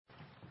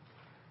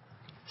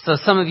So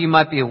some of you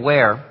might be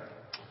aware,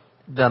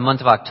 the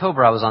month of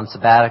October I was on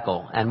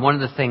sabbatical, and one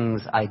of the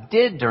things I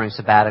did during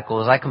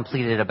sabbatical is I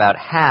completed about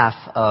half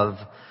of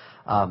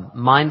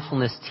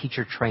mindfulness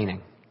teacher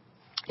training.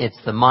 It's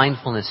the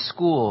mindfulness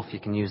school, if you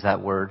can use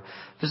that word.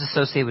 It was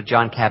associated with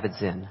Jon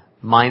Kabat-Zinn,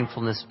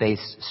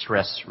 mindfulness-based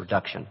stress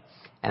reduction.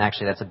 And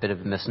actually that's a bit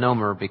of a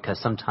misnomer because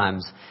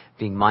sometimes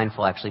being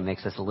mindful actually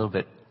makes us a little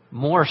bit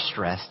more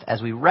stressed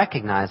as we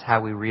recognize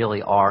how we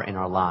really are in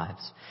our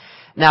lives.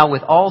 Now,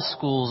 with all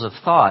schools of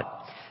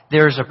thought,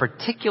 there's a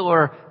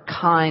particular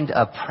kind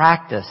of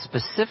practice,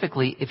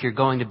 specifically if you're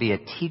going to be a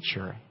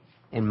teacher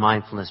in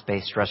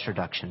mindfulness-based stress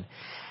reduction.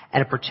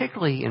 And it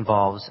particularly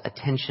involves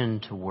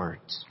attention to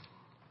words.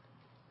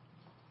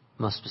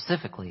 Most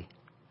specifically,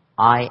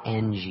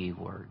 ing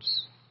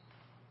words.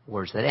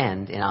 Words that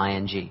end in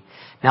ing.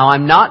 Now,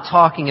 I'm not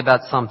talking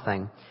about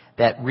something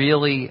that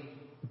really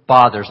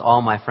bothers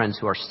all my friends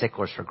who are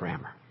sticklers for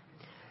grammar.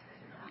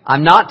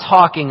 I'm not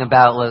talking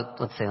about,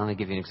 let's say, let me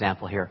give you an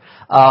example here.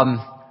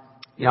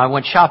 I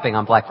went shopping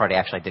on Black Friday.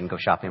 Actually, I didn't go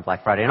shopping on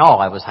Black Friday at all.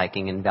 I was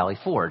hiking in Valley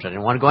Forge. I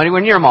didn't want to go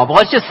anywhere near them all. But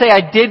let's just say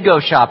I did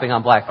go shopping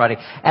on Black Friday,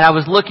 and I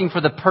was looking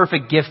for the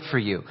perfect gift for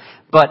you.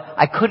 But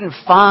I couldn't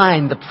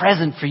find the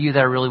present for you that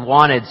I really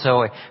wanted,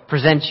 so I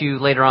present you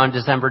later on in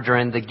December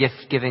during the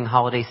gift-giving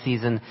holiday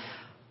season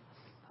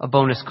a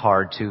bonus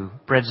card to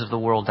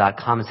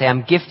breadsoftheworld.com and say,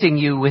 I'm gifting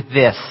you with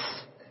this.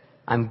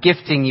 I'm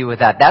gifting you with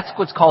that. That's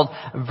what's called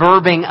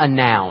verbing a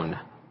noun.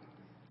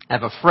 I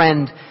have a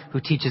friend who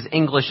teaches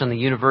English on the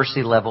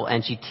university level,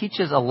 and she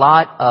teaches a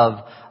lot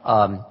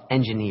of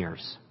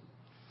engineers.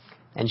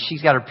 And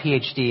she's got her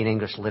PhD in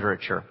English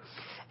literature.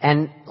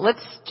 And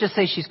let's just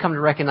say she's come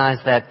to recognize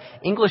that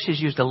English is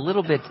used a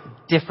little bit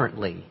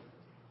differently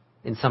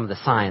in some of the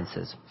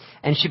sciences.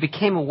 And she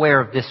became aware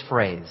of this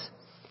phrase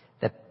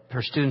that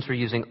her students were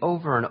using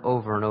over and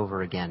over and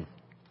over again.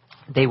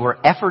 They were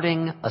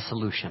efforting a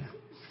solution.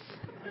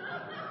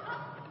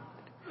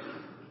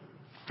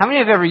 How many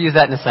have ever used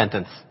that in a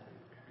sentence?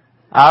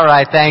 All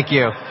right, thank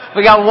you.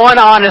 We got one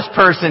honest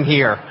person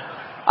here.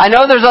 I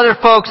know there's other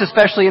folks,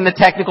 especially in the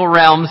technical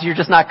realms, you're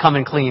just not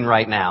coming clean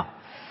right now.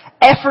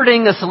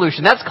 Efforting a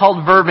solution. That's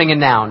called verbing a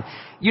noun.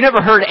 You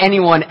never heard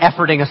anyone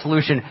efforting a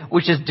solution,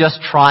 which is just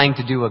trying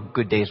to do a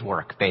good day's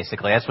work,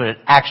 basically. That's what it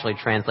actually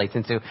translates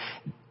into.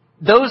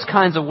 Those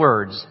kinds of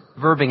words,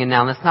 verbing a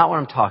noun, that's not what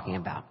I'm talking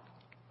about.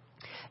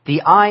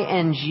 The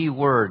ing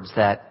words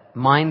that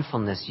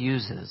mindfulness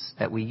uses,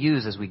 that we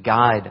use as we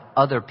guide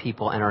other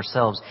people and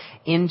ourselves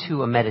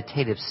into a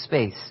meditative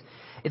space,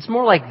 it's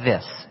more like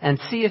this. And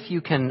see if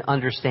you can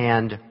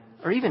understand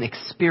or even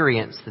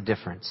experience the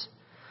difference.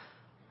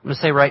 I'm going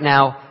to say right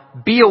now,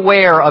 be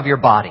aware of your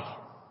body.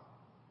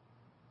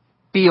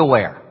 Be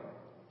aware.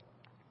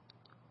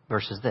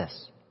 Versus this.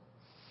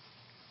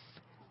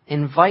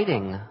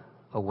 Inviting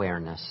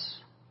awareness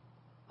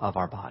of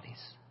our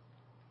bodies.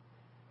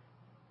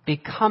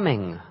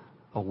 Becoming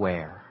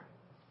aware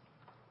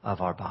of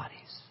our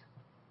bodies.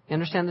 You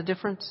understand the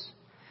difference?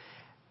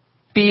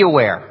 Be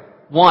aware.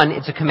 One,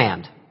 it's a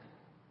command.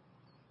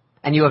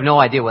 And you have no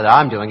idea whether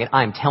I'm doing it.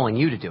 I'm telling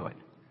you to do it.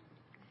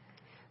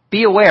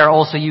 Be aware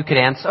also you could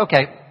answer,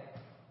 okay,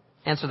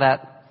 answer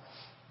that.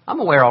 I'm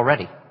aware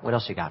already. What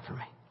else you got for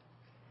me?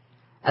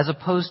 As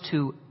opposed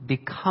to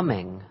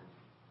becoming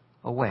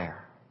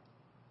aware.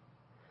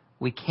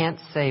 We can't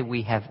say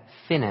we have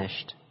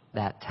finished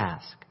that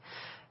task.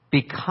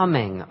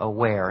 Becoming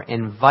aware,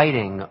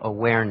 inviting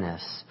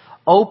awareness,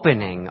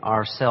 opening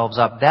ourselves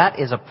up. That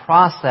is a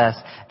process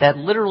that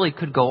literally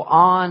could go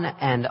on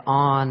and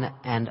on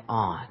and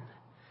on.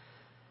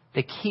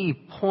 The key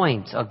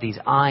point of these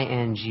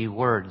ing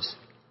words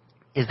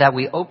is that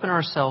we open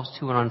ourselves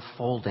to an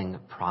unfolding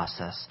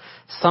process.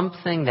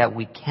 Something that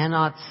we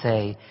cannot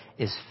say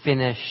is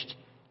finished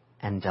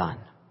and done.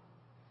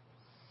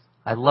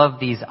 I love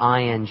these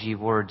ing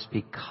words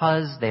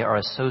because they are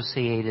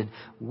associated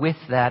with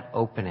that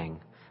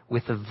opening,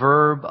 with the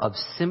verb of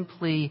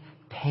simply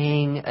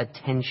paying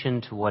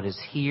attention to what is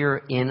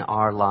here in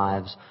our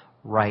lives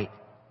right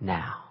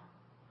now.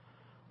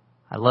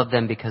 I love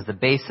them because the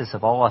basis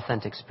of all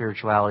authentic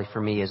spirituality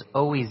for me is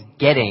always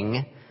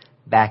getting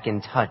back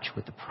in touch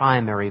with the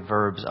primary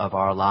verbs of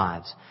our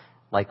lives.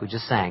 Like we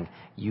just sang,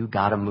 you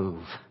gotta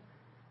move.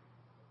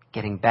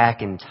 Getting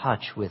back in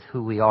touch with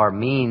who we are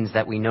means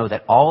that we know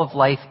that all of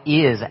life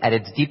is, at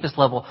its deepest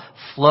level,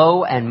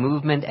 flow and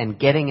movement, and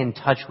getting in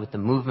touch with the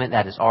movement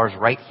that is ours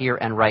right here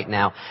and right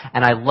now.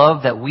 And I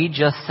love that we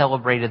just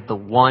celebrated the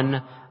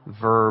one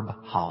verb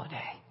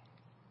holiday.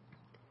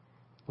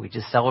 We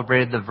just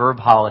celebrated the verb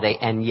holiday,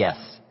 and yes,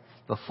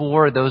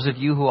 before those of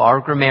you who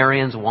are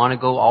grammarians want to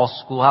go all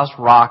schoolhouse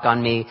rock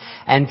on me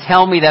and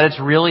tell me that it's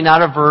really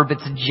not a verb,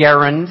 it's a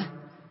gerund.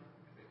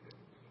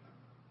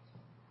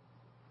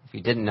 If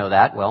you didn't know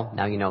that, well,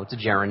 now you know it's a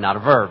gerund, not a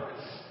verb.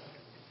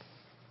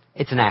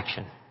 It's an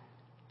action.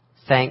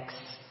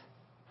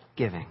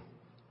 Thanksgiving.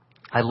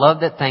 I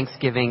love that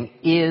Thanksgiving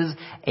is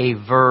a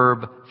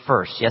verb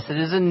first. Yes, it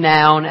is a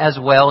noun as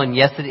well, and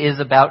yes, it is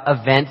about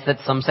events that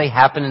some say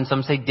happened and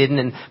some say didn't,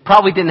 and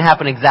probably didn't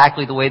happen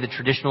exactly the way the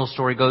traditional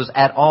story goes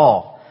at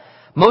all.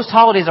 Most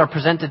holidays are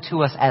presented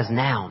to us as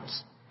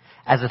nouns,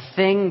 as a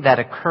thing that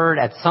occurred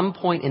at some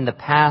point in the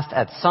past,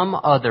 at some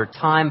other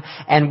time,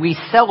 and we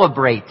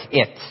celebrate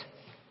it.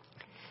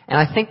 And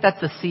I think that's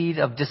the seed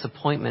of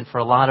disappointment for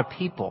a lot of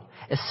people,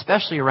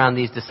 especially around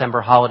these December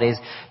holidays,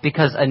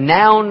 because a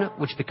noun,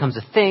 which becomes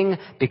a thing,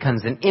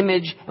 becomes an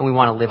image, and we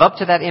want to live up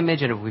to that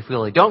image, and if we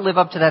feel we don't live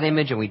up to that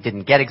image, and we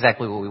didn't get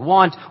exactly what we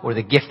want, or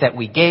the gift that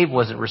we gave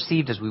wasn't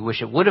received as we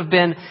wish it would have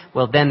been,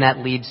 well, then that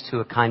leads to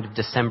a kind of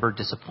December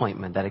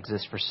disappointment that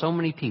exists for so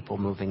many people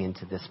moving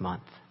into this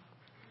month.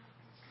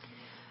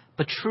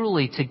 But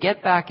truly, to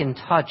get back in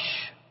touch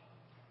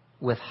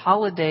with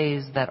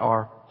holidays that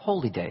are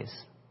holy days,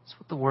 that's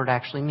what the word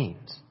actually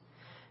means.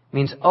 It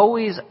means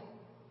always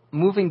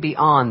moving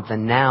beyond the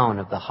noun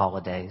of the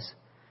holidays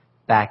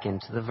back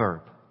into the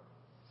verb.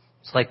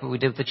 It's like what we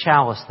did with the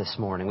chalice this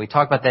morning. We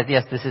talked about that,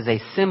 yes, this is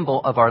a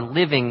symbol of our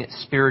living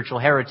spiritual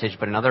heritage,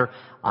 but another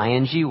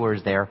ing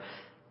words there.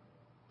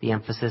 The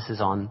emphasis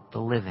is on the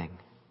living.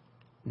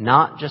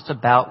 Not just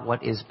about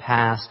what is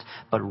past,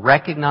 but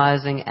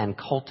recognizing and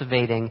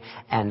cultivating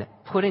and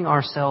putting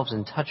ourselves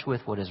in touch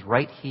with what is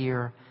right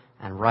here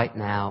and right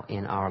now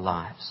in our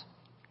lives.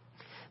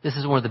 This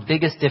is one of the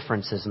biggest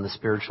differences in the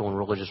spiritual and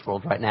religious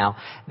world right now,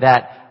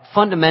 that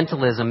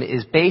fundamentalism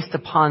is based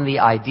upon the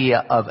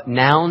idea of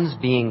nouns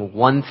being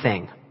one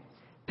thing.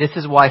 This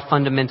is why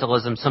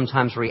fundamentalism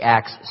sometimes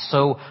reacts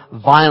so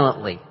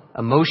violently,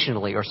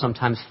 emotionally, or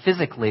sometimes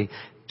physically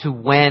to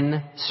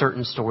when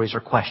certain stories are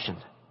questioned.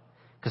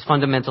 Because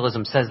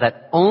fundamentalism says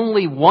that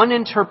only one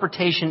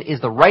interpretation is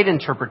the right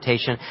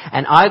interpretation,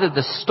 and either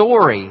the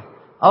story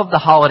of the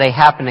holiday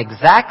happened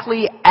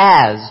exactly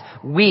as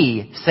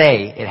we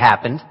say it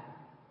happened,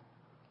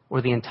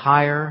 or the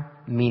entire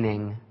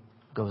meaning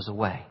goes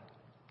away.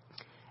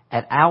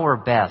 At our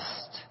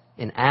best,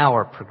 in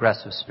our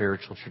progressive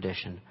spiritual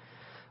tradition,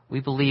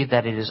 we believe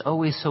that it is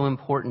always so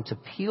important to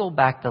peel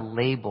back the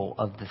label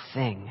of the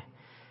thing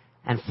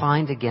and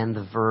find again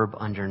the verb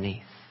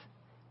underneath.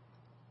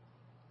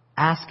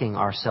 Asking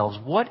ourselves,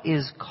 what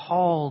is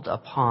called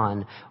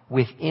upon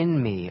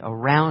within me,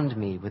 around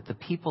me, with the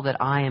people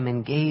that I am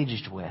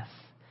engaged with,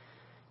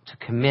 to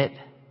commit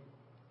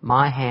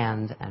my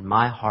hand and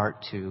my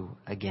heart to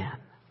again?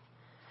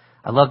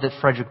 I love that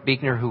Frederick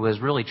Buechner, who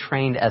was really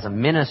trained as a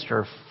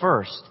minister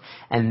first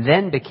and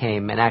then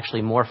became an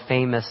actually more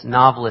famous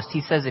novelist,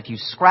 he says if you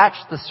scratch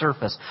the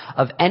surface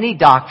of any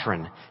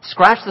doctrine,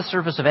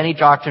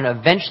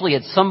 eventually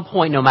at some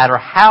point, no matter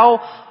how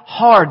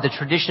hard the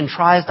tradition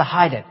tries to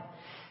hide it,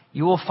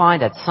 you will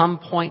find at some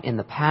point in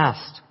the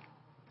past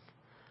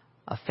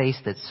a face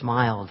that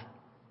smiled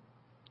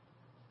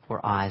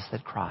or eyes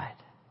that cried.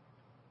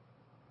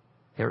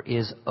 There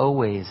is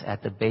always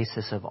at the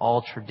basis of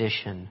all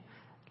tradition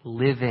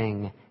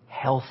living,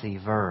 healthy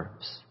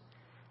verbs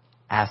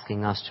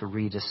asking us to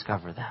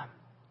rediscover them.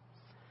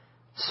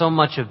 So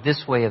much of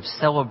this way of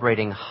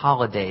celebrating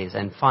holidays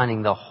and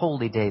finding the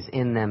holy days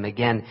in them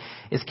again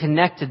is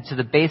connected to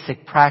the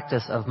basic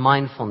practice of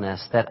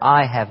mindfulness that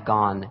I have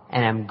gone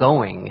and am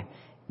going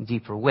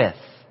deeper with.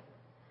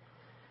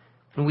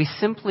 When we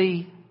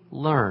simply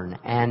learn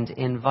and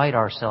invite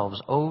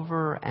ourselves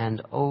over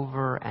and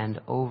over and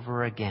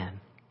over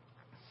again,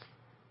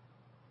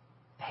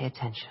 pay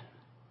attention.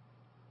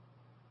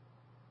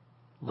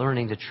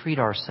 Learning to treat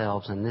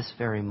ourselves in this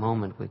very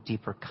moment with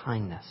deeper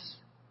kindness,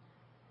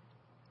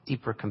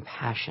 deeper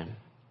compassion.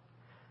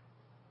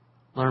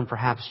 Learn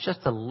perhaps just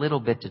a little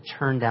bit to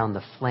turn down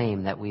the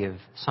flame that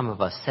some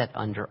of us set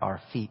under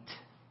our feet.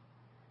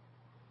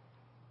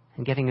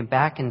 And getting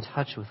back in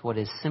touch with what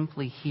is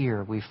simply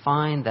here, we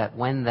find that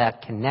when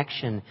that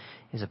connection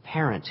is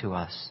apparent to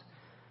us,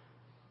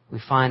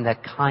 we find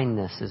that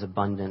kindness is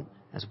abundant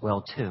as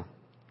well too.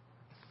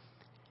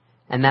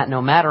 And that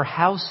no matter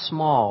how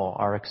small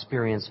our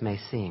experience may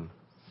seem,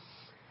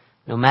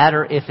 no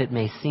matter if it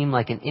may seem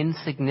like an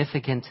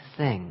insignificant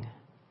thing,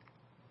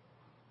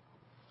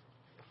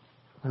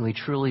 when we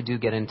truly do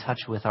get in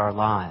touch with our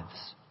lives,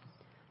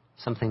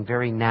 something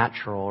very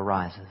natural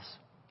arises.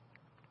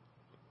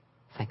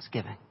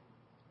 Thanksgiving.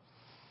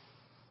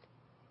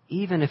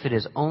 Even if it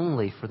is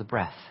only for the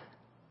breath.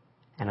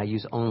 And I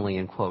use only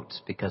in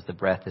quotes because the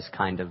breath is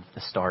kind of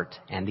the start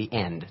and the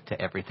end to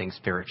everything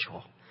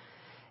spiritual.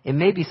 It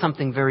may be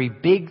something very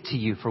big to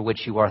you for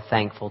which you are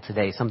thankful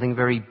today, something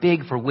very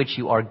big for which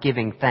you are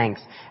giving thanks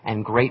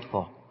and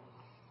grateful.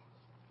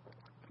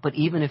 But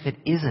even if it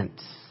isn't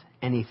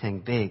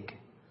anything big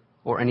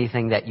or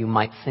anything that you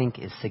might think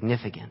is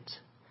significant,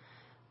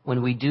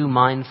 when we do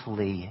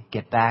mindfully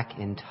get back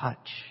in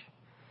touch,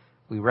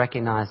 we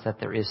recognize that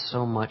there is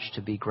so much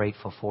to be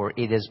grateful for.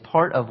 It is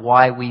part of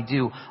why we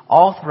do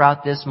all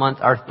throughout this month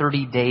our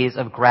 30 days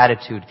of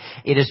gratitude.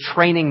 It is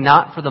training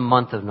not for the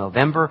month of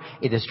November.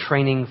 It is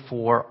training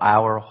for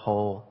our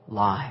whole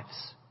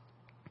lives.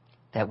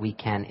 That we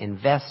can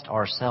invest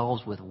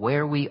ourselves with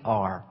where we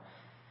are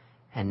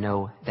and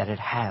know that it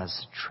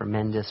has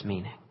tremendous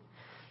meaning.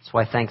 That's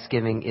why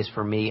Thanksgiving is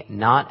for me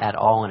not at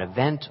all an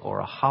event or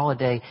a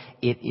holiday.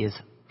 It is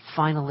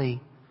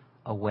finally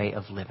a way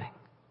of living.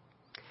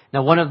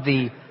 Now, one of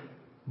the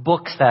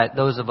books that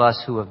those of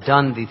us who have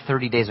done the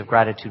 30 Days of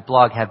Gratitude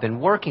blog have been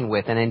working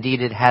with, and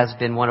indeed it has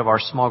been one of our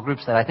small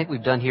groups that I think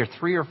we've done here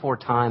 3 or 4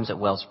 times at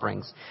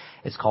Wellsprings.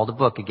 It's called a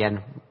book.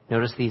 Again,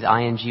 notice these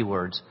ing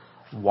words.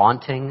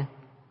 Wanting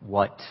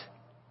what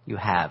you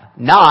have.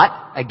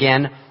 Not,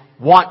 again,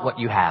 want what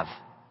you have.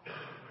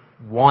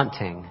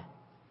 Wanting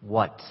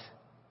what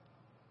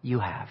you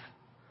have.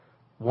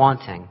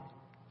 Wanting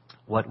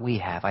what we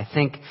have. I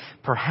think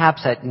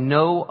perhaps at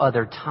no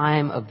other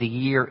time of the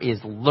year is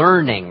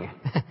learning.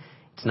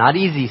 It's not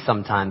easy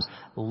sometimes.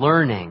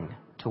 Learning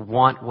to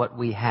want what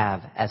we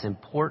have as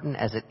important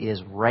as it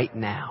is right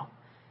now.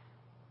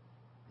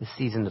 This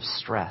season of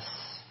stress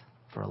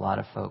for a lot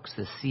of folks.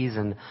 This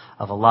season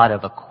of a lot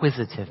of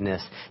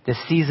acquisitiveness. This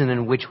season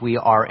in which we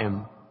are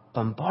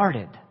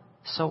bombarded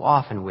so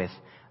often with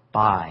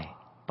buy,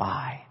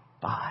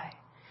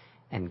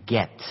 and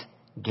get.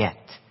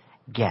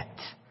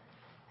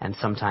 And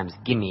sometimes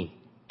gimme.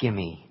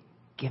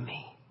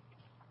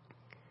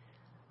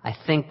 I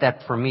think that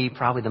for me,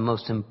 probably the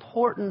most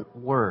important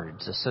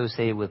words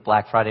associated with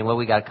Black Friday, and what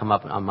we got to come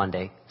up on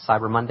Monday,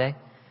 Cyber Monday.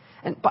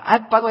 And by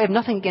the way, I have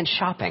nothing against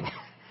shopping.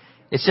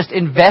 It's just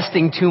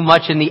investing too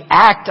much in the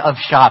act of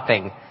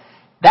shopping.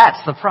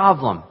 That's the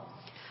problem.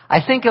 I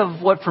think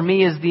of what for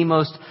me is the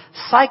most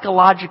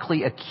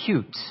psychologically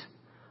acute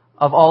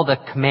of all the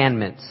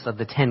commandments, of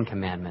the 10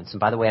 commandments. And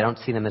by the way, I don't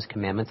see them as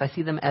commandments. I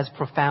see them as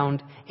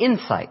profound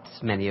insights,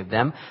 many of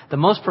them. The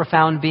most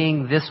profound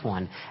being this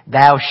one.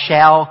 Thou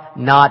shalt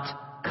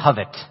not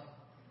covet.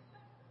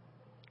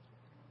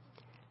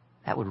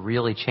 That would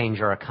really change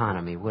our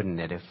economy, wouldn't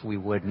it, if we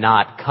would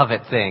not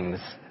covet things.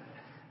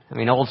 I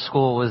mean, old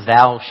school was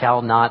thou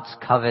shalt not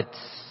covet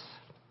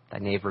thy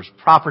neighbor's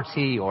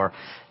property or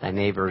thy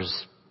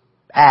neighbor's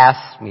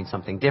ass. Means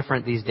something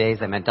different these days.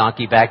 They meant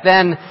donkey back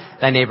then.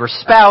 Thy neighbor's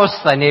spouse,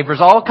 thy neighbor's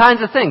all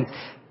kinds of things.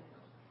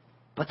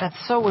 But that's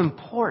so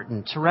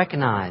important to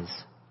recognize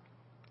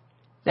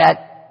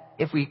that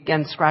if we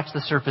again scratch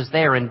the surface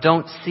there and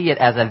don't see it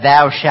as a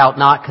thou shalt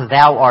not because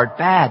thou art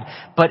bad,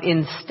 but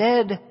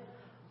instead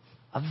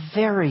a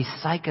very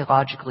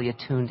psychologically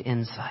attuned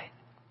insight,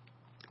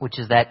 which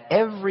is that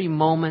every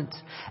moment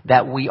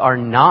that we are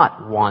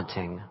not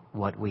wanting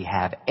what we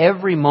have,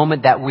 every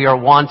moment that we are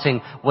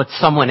wanting what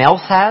someone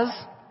else has,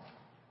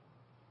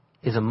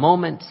 is a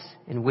moment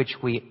in which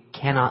we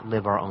cannot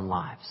live our own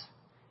lives.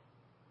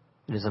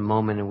 It is a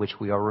moment in which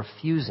we are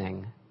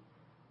refusing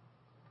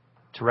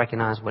to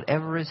recognize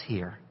whatever is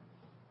here.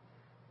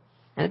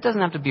 And it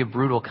doesn't have to be a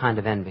brutal kind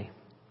of envy.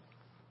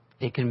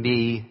 It can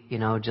be,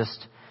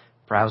 just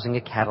browsing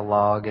a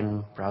catalog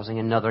and browsing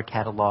another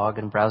catalog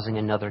and browsing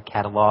another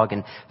catalog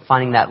and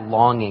finding that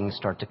longing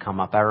start to come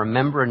up. I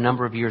remember a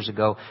number of years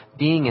ago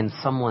being in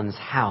someone's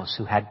house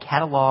who had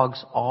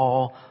catalogs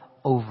all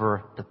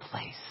over the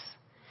place.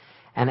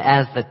 And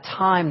as the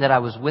time that I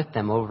was with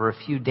them over a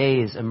few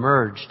days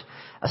emerged,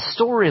 a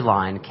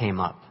storyline came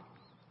up.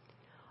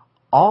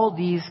 All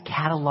these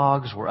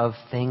catalogs were of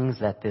things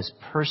that this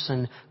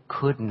person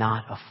could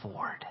not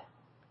afford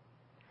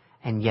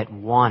and yet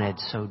wanted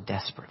so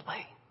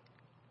desperately.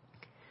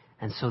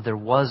 And so there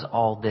was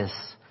all this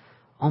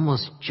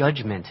almost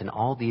judgment in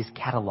all these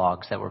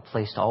catalogs that were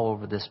placed all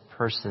over this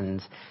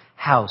person's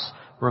house,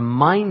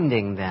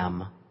 reminding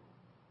them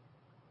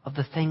of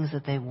the things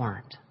that they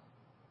weren't.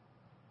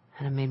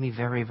 And it made me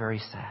very, very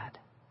sad.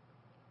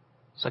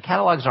 So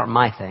catalogs aren't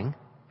my thing.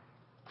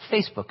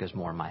 Facebook is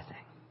more my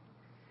thing.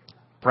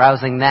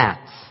 Browsing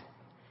that.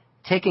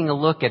 Taking a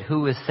look at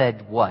who has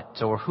said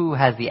what or who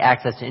has the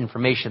access to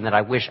information that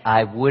I wish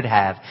I would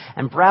have,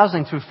 and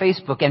browsing through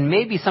Facebook and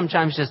maybe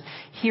sometimes just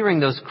hearing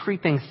those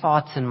creeping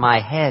thoughts in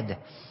my head,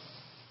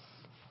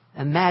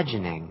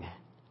 imagining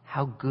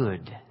how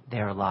good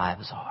their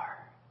lives are.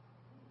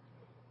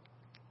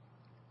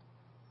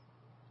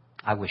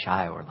 I wish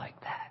I were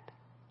like that.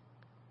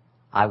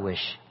 I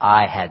wish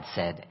I had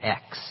said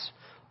X,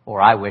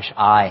 or I wish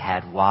I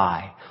had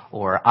Y.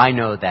 Or I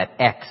know that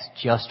X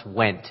just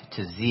went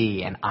to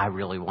Z and I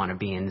really want to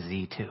be in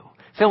Z too.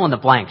 Fill in the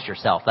blanks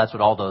yourself. That's what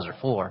all those are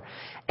for.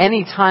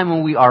 Anytime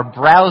when we are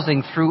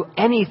browsing through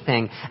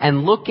anything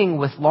and looking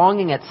with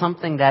longing at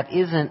something that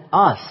isn't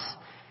us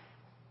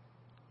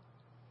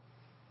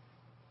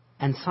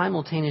and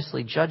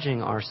simultaneously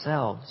judging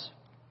ourselves,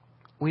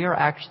 we are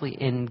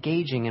actually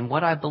engaging in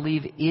what I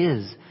believe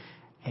is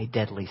a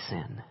deadly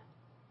sin.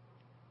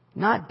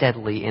 Not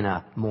deadly in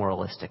a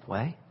moralistic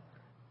way,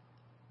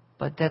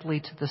 but deadly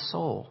to the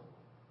soul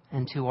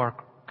and to our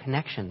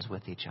connections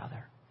with each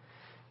other,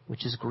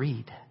 which is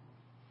greed.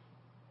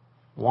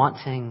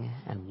 Wanting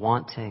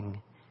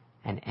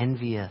and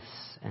envious,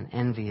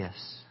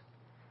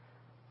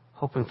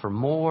 hoping for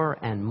more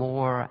and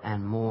more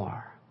and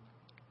more.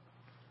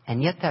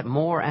 And yet that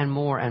more and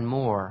more and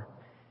more,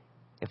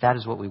 if that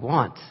is what we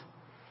want,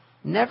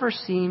 never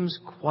seems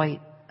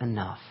quite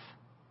enough.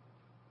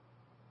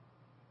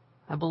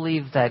 I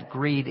believe that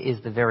greed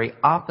is the very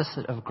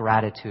opposite of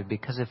gratitude,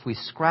 because if we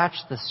scratch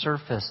the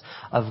surface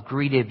of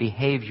greedy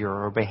behavior,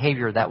 or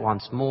behavior that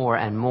wants more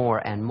and more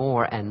and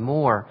more and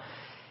more,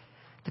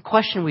 the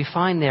question we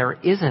find there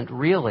isn't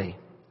really,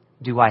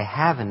 do I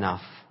have enough?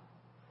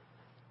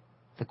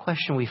 The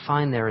question we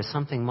find there is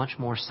something much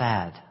more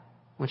sad,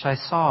 which I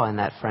saw in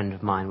that friend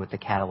of mine with the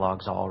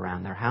catalogs all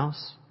around their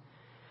house.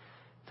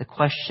 The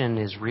question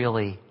is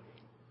really,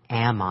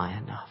 am I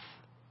enough?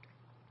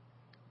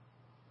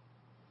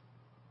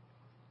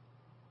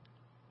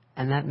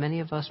 And that many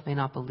of us may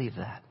not believe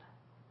that.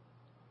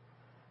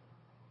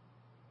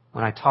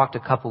 When I talked a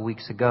couple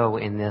weeks ago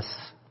in this,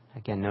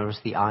 again, notice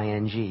the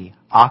ing,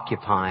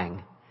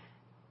 occupying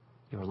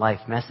your life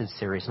message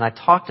series, and I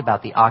talked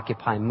about the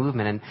Occupy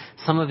movement and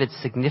some of its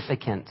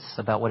significance,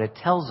 about what it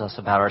tells us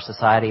about our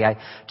society. I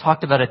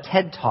talked about a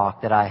TED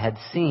Talk that I had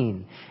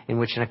seen in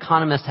which an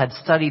economist had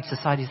studied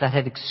societies that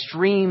had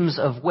extremes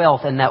of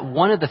wealth, and that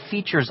one of the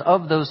features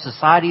of those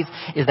societies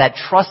is that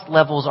trust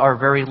levels are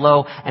very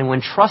low. And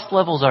when trust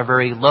levels are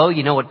very low,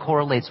 you know what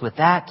correlates with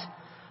that?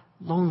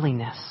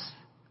 Loneliness.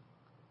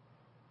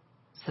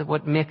 So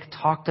what Mick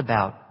talked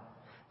about,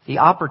 the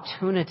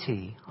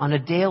opportunity on a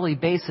daily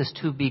basis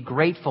to be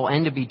grateful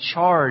and to be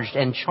charged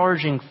and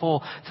charging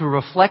full through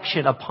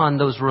reflection upon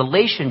those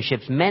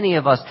relationships, many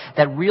of us,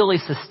 that really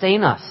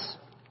sustain us.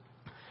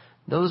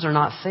 Those are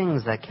not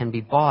things that can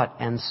be bought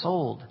and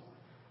sold.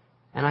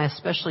 And I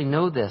especially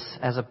know this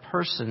as a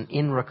person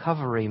in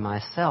recovery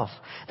myself,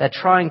 that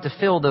trying to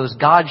fill those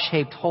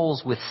God-shaped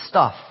holes with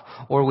stuff,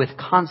 or with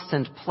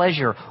constant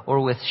pleasure,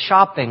 or with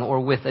shopping,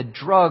 or with a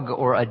drug,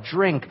 or a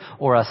drink,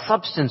 or a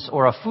substance,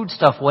 or a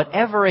foodstuff,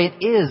 whatever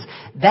it is,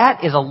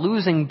 that is a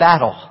losing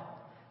battle.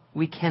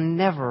 We can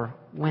never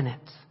win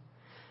it.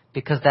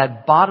 Because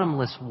that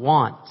bottomless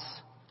want,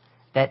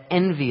 that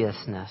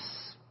enviousness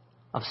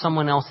of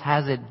someone else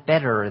has it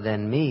better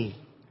than me,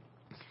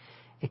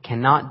 it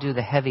cannot do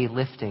the heavy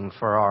lifting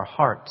for our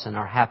hearts and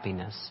our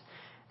happiness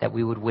that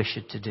we would wish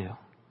it to do.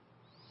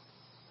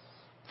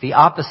 The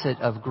opposite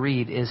of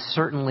greed is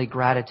certainly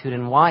gratitude.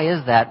 And why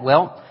is that?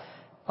 Well,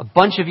 a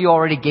bunch of you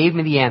already gave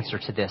me the answer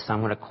to this.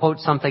 I'm going to quote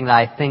something that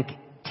I think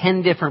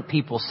 10 different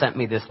people sent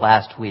me this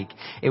last week.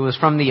 It was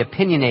from the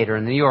Opinionator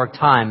in the New York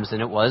Times,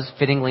 and it was,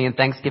 fittingly in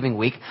Thanksgiving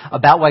week,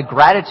 about why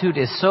gratitude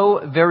is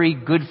so very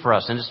good for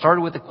us. And it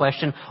started with the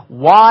question,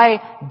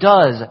 why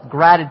does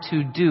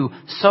gratitude do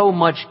so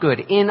much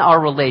good in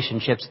our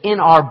relationships, in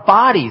our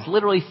bodies,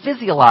 literally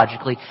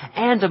physiologically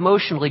and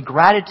emotionally?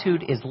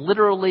 Gratitude is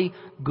literally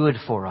good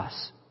for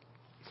us.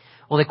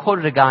 Well, they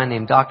quoted a guy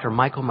named Dr.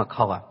 Michael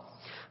McCullough,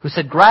 who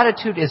said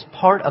gratitude is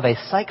part of a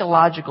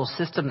psychological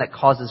system that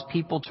causes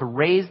people to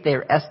raise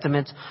their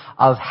estimates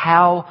of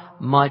how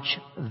much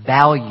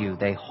value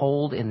they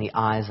hold in the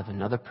eyes of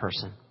another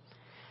person.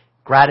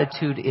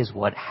 Gratitude is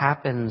what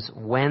happens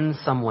when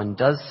someone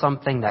does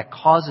something that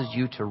causes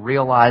you to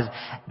realize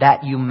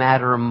that you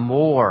matter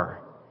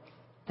more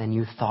than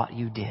you thought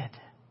you did.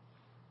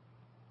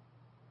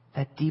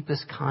 That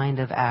deepest kind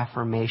of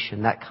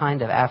affirmation, that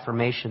kind of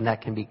affirmation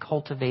that can be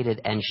cultivated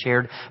and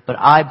shared, but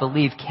I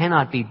believe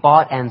cannot be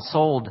bought and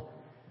sold.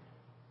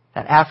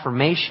 That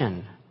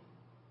affirmation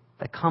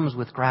that comes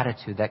with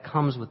gratitude, that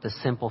comes with the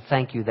simple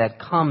thank you, that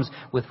comes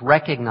with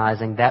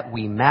recognizing that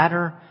we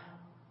matter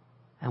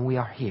and we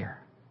are here.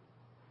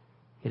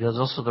 It is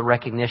also the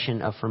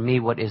recognition of, for me,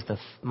 what is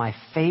my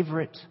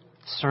favorite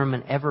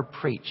sermon ever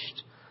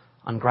preached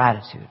on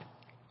gratitude,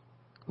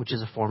 which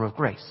is a form of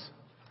grace.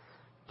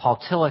 Paul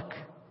Tillich,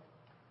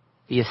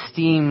 the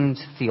esteemed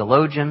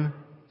theologian,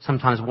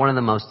 sometimes one of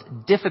the most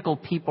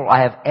difficult people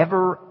I have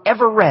ever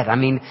read. I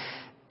mean,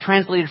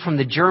 translated from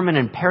the German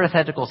in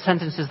parenthetical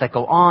sentences that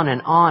go on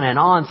and on and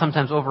on,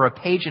 sometimes over a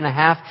page and a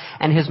half.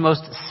 And his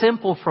most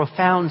simple,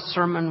 profound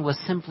sermon was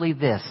simply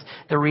this: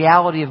 the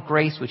reality of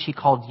grace, which he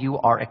called "You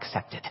Are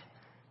Accepted."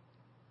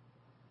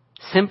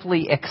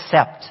 Simply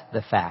accept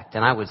the fact.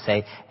 And I would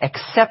say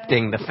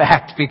accepting the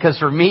fact, because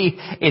for me,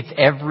 it's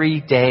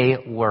everyday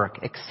work.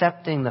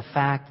 Accepting the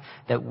fact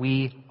that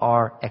we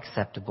are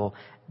acceptable.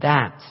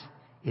 That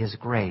is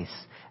grace.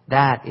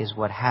 That is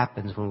what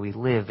happens when we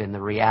live in the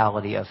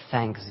reality of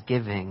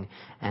thanksgiving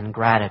and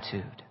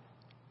gratitude.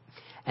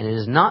 And it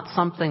is not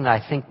something that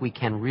I think we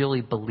can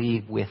really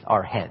believe with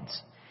our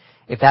heads.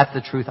 If that's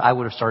the truth, I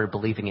would have started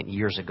believing it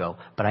years ago,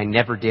 but I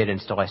never did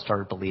until I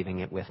started believing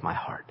it with my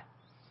heart.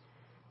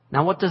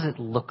 Now, what does it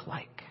look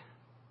like?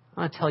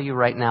 I'm going to tell you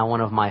right now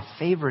one of my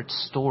favorite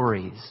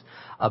stories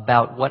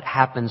about what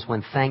happens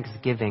when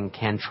Thanksgiving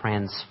can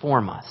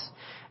transform us.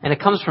 And it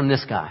comes from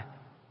this guy.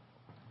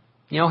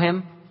 You know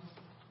him?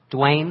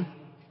 Dwayne?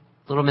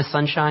 Little Miss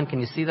Sunshine.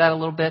 Can you see that a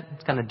little bit?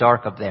 It's kind of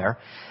dark up there.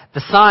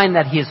 The sign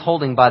that he is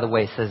holding, by the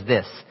way, says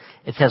this.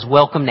 It says,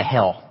 "Welcome to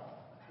Hell."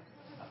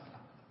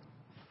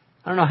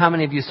 I don't know how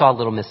many of you saw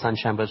Little Miss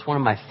Sunshine, but it's one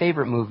of my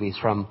favorite movies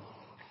from,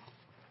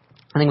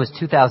 I think it was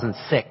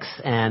 2006,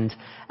 and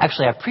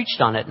actually I preached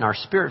on it in our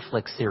Spirit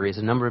Flicks series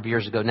a number of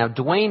years ago. Now,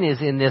 Dwayne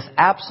is in this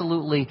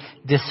absolutely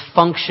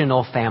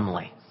dysfunctional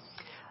family.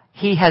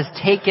 He has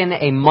taken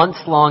a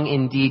months-long,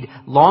 indeed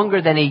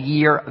longer than a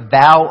year,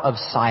 vow of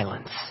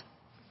silence.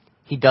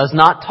 He does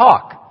not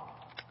talk.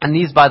 And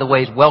these, by the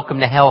way, welcome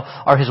to hell,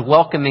 are his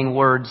welcoming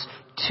words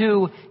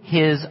to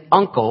his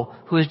uncle,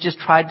 who has just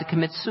tried to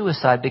commit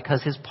suicide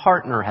because his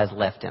partner has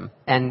left him.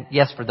 And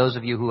yes, for those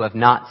of you who have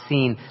not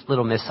seen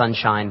Little Miss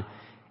Sunshine,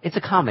 it's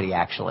a comedy,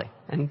 actually.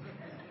 And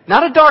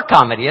not a dark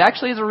comedy. It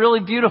actually is a really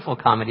beautiful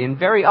comedy and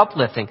very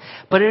uplifting.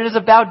 But it is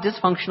about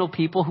dysfunctional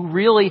people who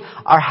really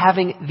are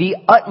having the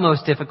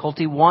utmost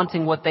difficulty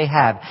wanting what they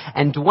have.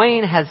 And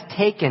Dwayne has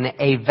taken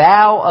a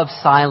vow of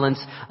silence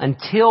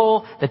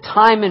until the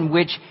time in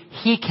which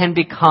he can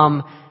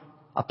become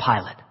a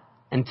pilot.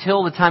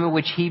 Until the time in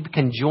which he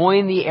can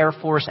join the Air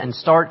Force and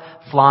start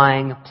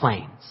flying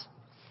planes.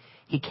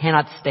 He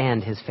cannot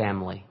stand his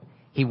family.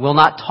 He will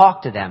not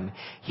talk to them.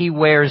 He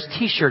wears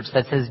t-shirts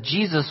that says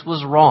Jesus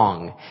was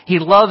wrong. He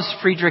loves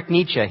Friedrich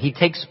Nietzsche. He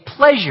takes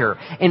pleasure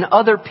in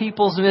other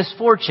people's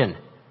misfortune.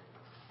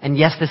 And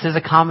yes, this is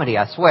a comedy,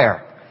 I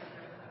swear.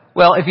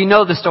 Well, if you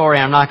know the story,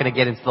 I'm not going to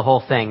get into the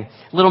whole thing.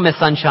 Little Miss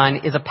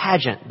Sunshine is a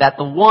pageant that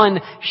the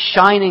one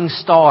shining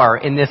star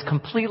in this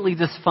completely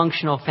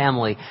dysfunctional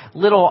family,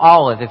 Little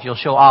Olive, if you'll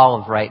show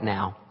Olive right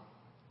now,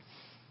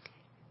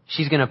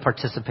 she's going to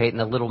participate in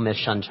the Little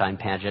Miss Sunshine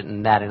pageant,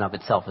 and that in of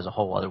itself is a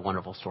whole other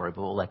wonderful story,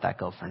 but we'll let that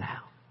go for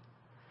now.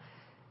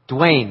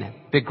 Dwayne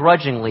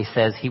begrudgingly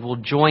says he will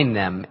join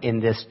them in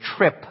this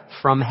trip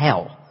from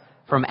hell,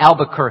 from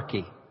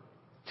Albuquerque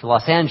to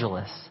Los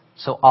Angeles,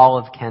 so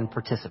Olive can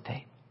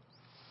participate.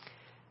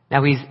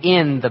 Now he's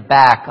in the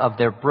back of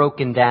their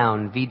broken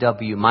down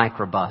VW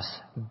microbus,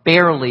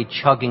 barely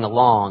chugging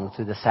along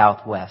through the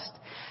Southwest.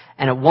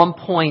 And at one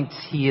point,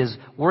 he is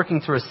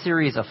working through a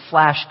series of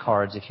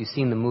flashcards, if you've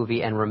seen the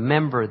movie and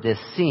remember this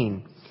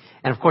scene.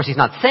 And of course, he's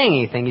not saying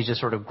anything. He's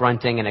just sort of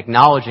grunting and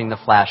acknowledging the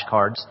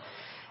flashcards.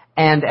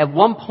 And at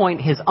one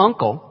point, his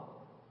uncle,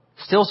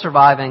 still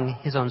surviving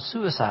his own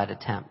suicide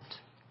attempt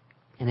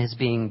and is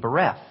being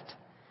bereft,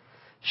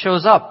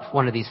 shows up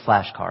one of these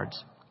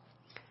flashcards.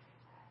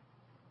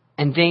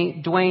 And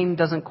Dwayne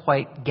doesn't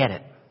quite get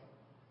it.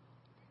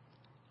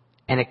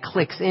 And it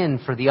clicks in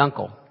for the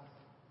uncle.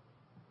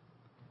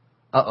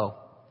 Uh-oh.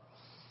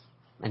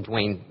 And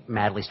Dwayne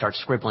madly starts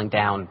scribbling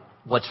down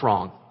what's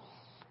wrong.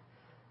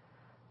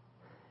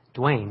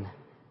 Dwayne,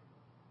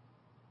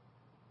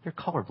 you're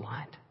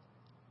colorblind.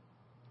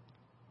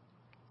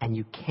 And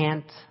you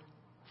can't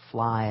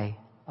fly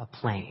a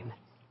plane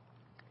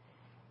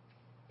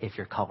if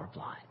you're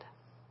colorblind.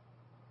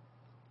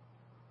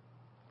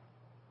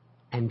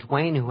 And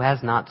Dwayne, who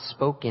has not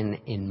spoken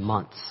in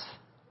months,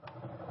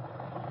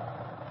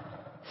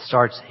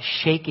 starts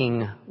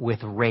shaking with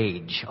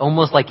rage,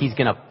 almost like he's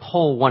going to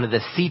pull one of the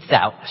seats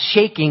out,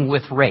 shaking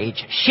with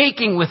rage,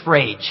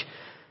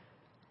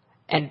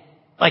 and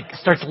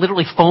starts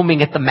literally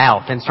foaming at the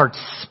mouth and starts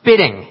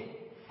spitting.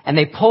 And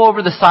they pull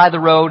over the side of the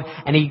road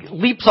and he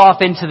leaps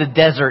off into the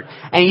desert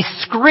and he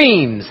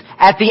screams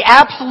at the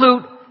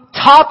absolute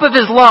top of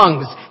his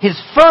lungs,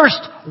 his first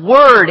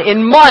word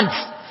in months,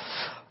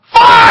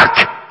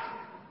 "Fuck!"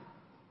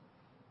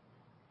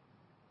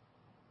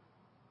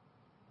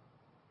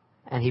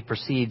 And he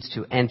proceeds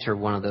to enter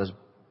one of those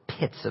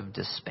pits of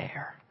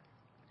despair,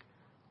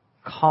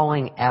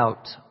 calling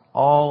out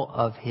all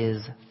of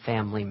his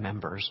family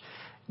members.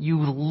 You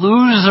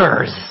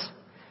losers!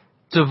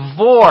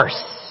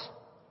 Divorce!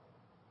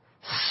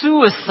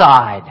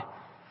 Suicide!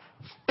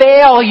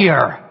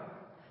 Failure!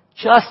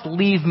 Just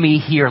leave me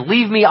here.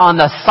 Leave me on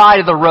the side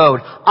of the road.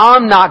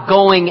 I'm not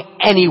going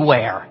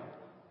anywhere.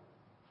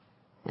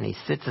 And he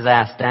sits his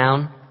ass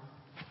down,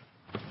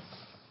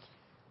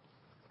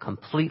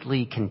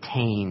 completely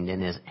contained in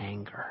his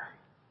anger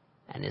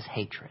and his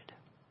hatred.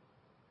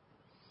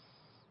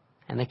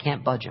 And they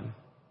can't budge him.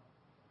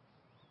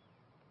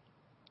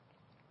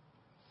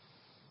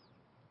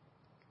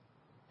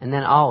 And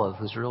then Olive,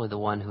 who's really the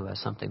one who has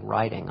something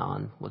writing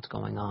on what's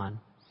going on,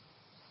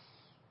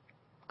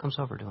 comes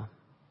over to him.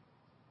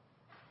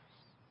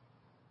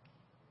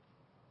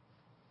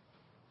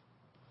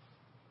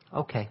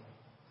 Okay.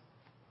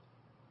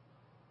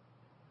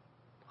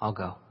 I'll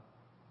go.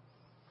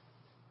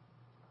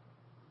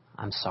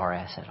 I'm sorry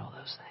I said all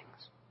those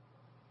things.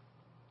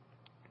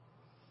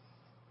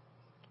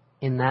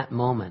 In that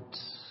moment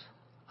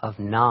of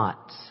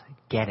not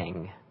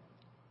getting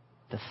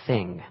the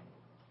thing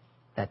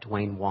that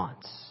Dwayne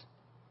wants,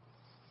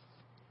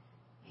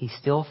 he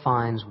still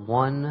finds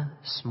one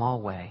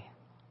small way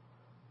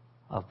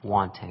of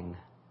wanting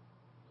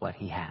what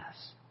he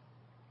has.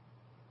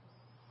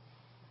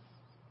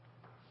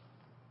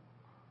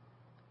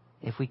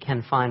 If we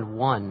can find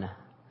one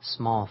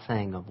small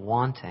thing of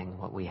wanting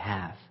what we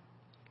have,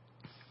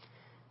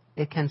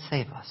 it can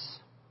save us.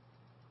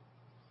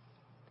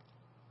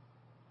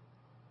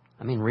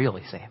 I mean,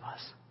 really save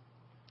us.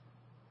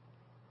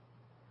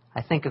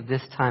 I think of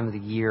this time of the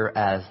year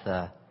as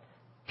the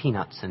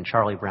Peanuts and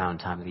Charlie Brown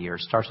time of the year.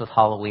 It starts with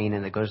Halloween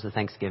and it goes to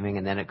Thanksgiving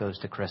and then it goes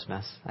to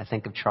Christmas. I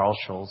think of Charles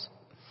Schulz.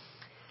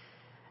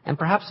 And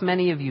perhaps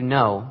many of you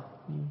know,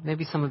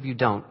 maybe some of you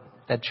don't,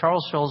 that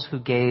Charles Schulz, who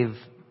gave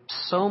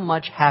so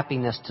much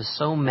happiness to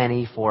so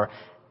many for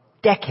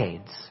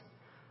decades,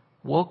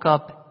 woke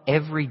up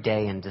every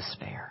day in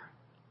despair.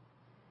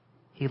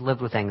 He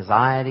lived with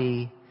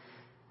anxiety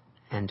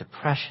and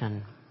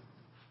depression.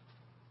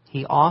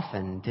 He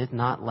often did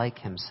not like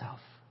himself.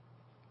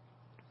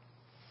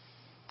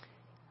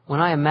 When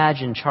I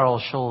imagine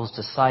Charles Schulz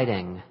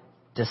deciding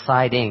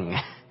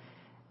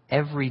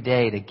every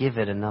day to give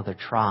it another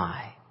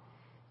try,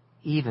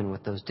 even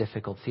with those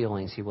difficult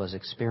feelings he was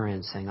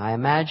experiencing, I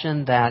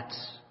imagine that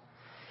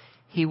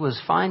he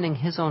was finding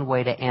his own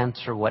way to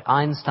answer what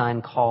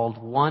Einstein called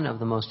one of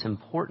the most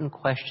important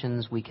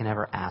questions we can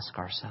ever ask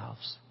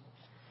ourselves.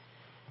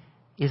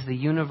 Is the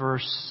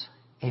universe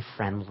a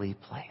friendly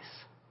place?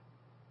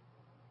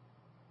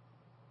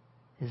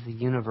 Is the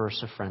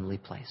universe a friendly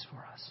place for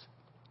us?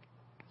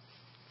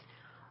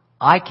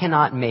 I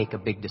cannot make a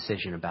big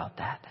decision about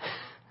that.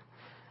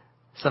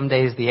 Some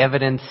days the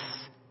evidence,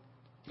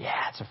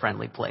 it's a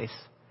friendly place.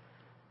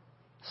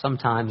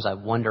 Sometimes I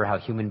wonder how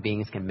human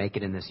beings can make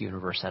it in this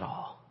universe at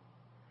all.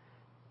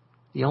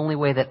 The only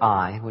way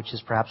that which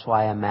is perhaps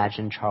why I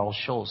imagine Charles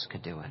Schulz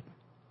could do it,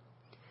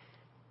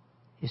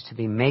 is to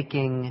be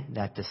making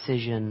that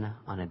decision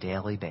on a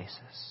daily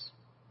basis.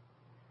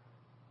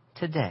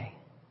 Today,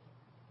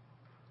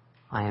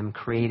 I am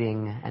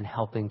creating and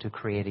helping to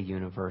create a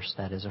universe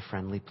that is a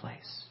friendly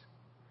place.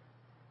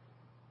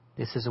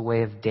 This is a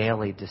way of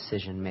daily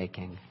decision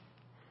making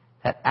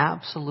that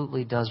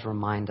absolutely does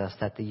remind us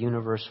that the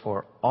universe,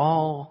 for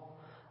all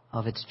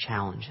of its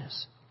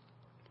challenges,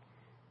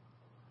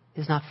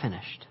 is not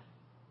finished.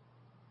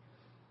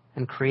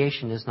 And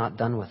creation is not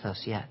done with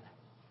us yet.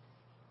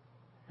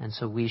 And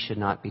so we should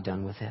not be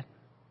done with it.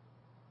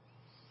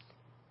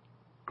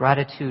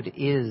 Gratitude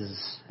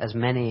is, as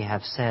many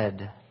have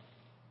said,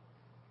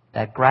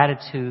 that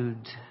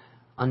gratitude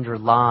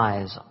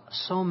underlies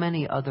so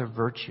many other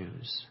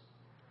virtues,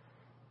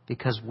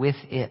 because with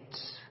it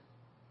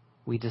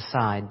we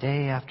decide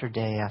day after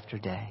day after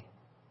day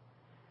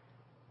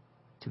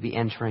to be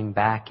entering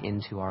back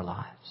into our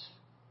lives.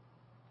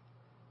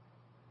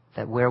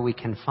 That where we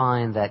can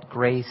find that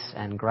grace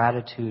and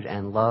gratitude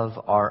and love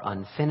are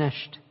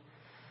unfinished,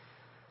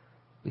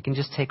 we can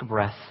just take a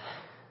breath,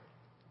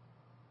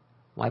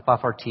 wipe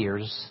off our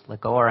tears,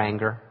 let go our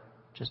anger,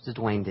 just as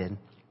Dwayne did,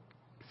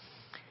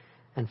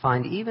 and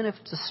find, even if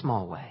it's a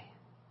small way,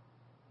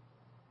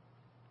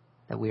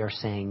 that we are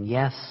saying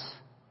yes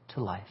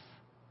to life.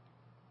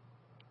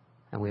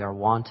 And we are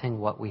wanting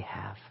what we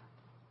have.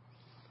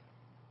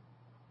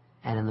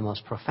 And in the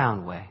most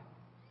profound way,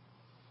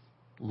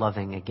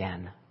 loving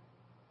again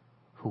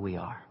who we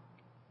are.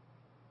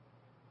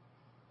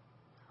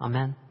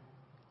 Amen.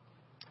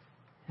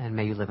 And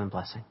may you live in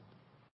blessing.